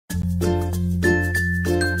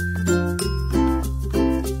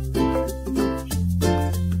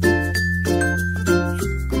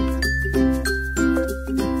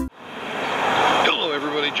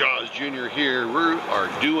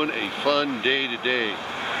fun day today.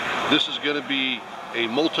 This is going to be a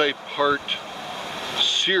multi-part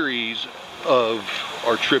series of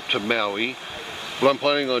our trip to Maui. What I'm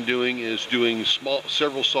planning on doing is doing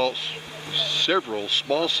several small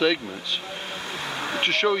segments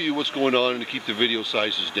to show you what's going on and to keep the video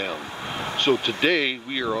sizes down. So today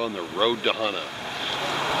we are on the road to Hana.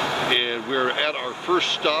 And we're at our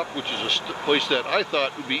first stop, which is a place that I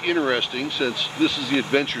thought would be interesting since this is the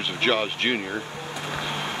adventures of Jaws Jr.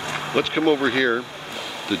 Let's come over here,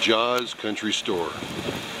 the Jaws Country Store.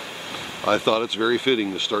 I thought it's very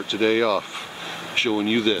fitting to start today off showing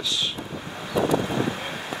you this.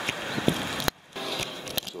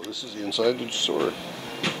 So this is the inside of the store.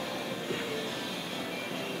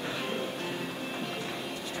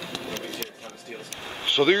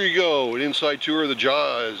 So there you go, an inside tour of the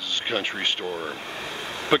Jaws Country Store.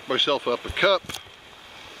 Picked myself up a cup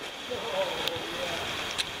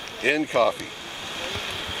and coffee.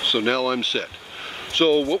 So now I'm set.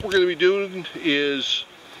 So what we're going to be doing is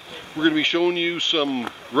we're going to be showing you some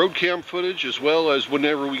road cam footage, as well as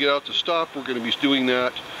whenever we get out to stop, we're going to be doing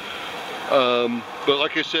that. But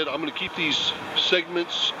like I said, I'm going to keep these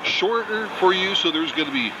segments shorter for you, so there's going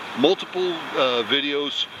to be multiple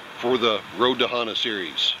videos for the Road to Hana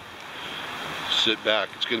series. Sit back,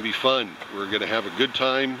 it's going to be fun. We're going to have a good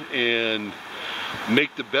time and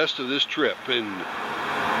make the best of this trip. And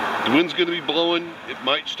the wind's going to be blowing, it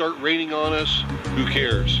might start raining on us, who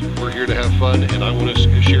cares? We're here to have fun, and I want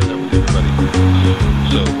to share that with everybody.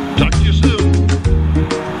 So, talk to you soon.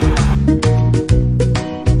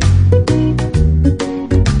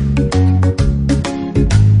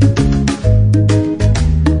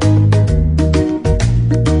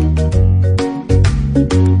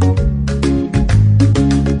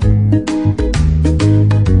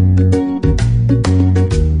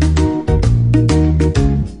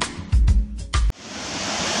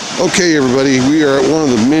 Okay everybody, we are at one of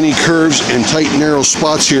the many curves and tight narrow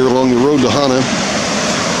spots here along the road to Hana,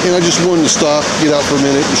 and I just wanted to stop, get out for a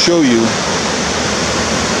minute and show you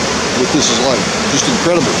what this is like. Just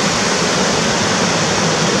incredible.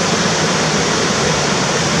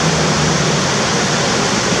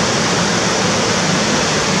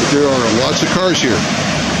 But there are lots of cars here.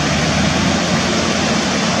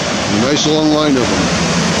 A nice long line of them.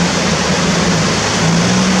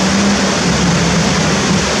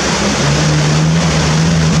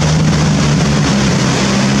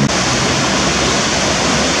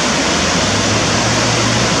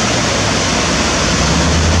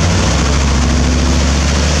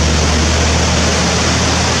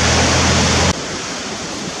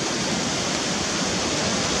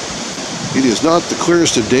 It is not the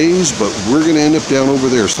clearest of days, but we're going to end up down over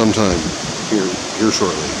there sometime here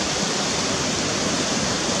shortly.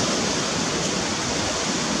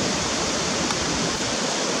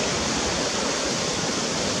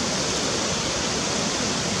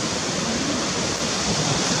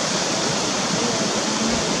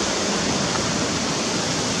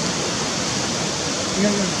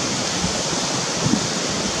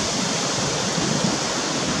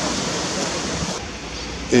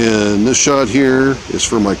 And this shot here is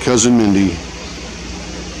for my cousin Mindy,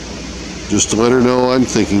 just to let her know I'm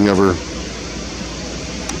thinking of her.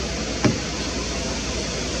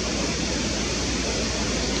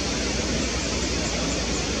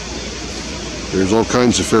 There's all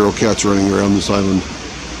kinds of feral cats running around this island,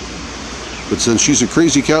 but since she's a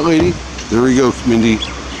crazy cat lady, there we go, Mindy.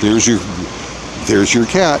 There's your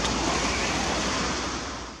cat.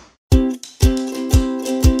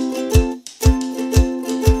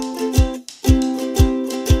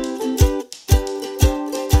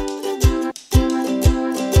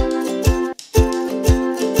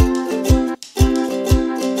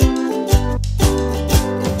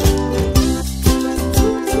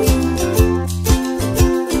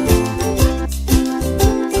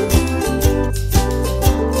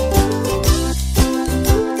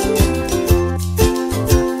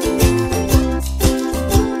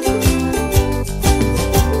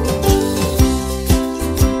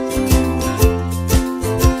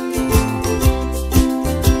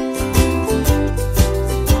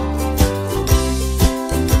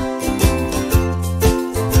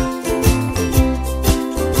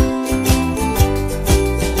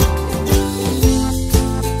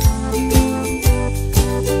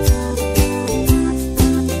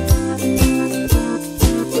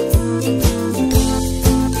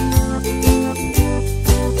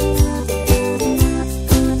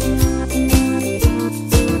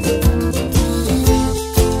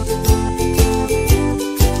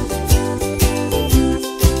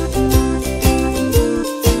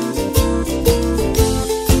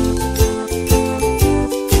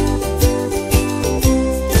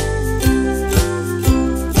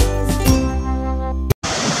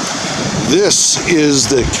 This is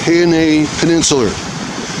the Hana Peninsula.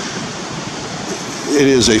 It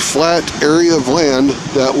is a flat area of land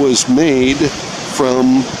that was made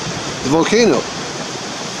from the volcano.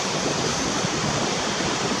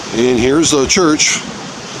 And here's the church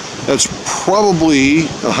that's probably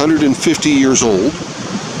 150 years old.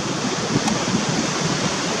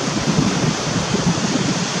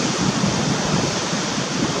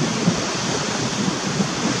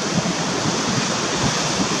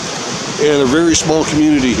 And a very small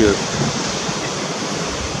community here.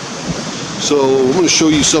 So I'm going to show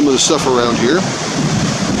you some of the stuff around here.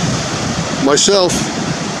 Myself,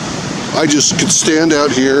 I just could stand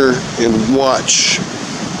out here and watch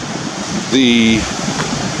the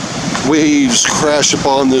waves crash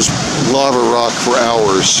upon this lava rock for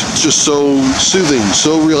hours. It's just so soothing,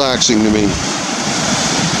 so relaxing to me.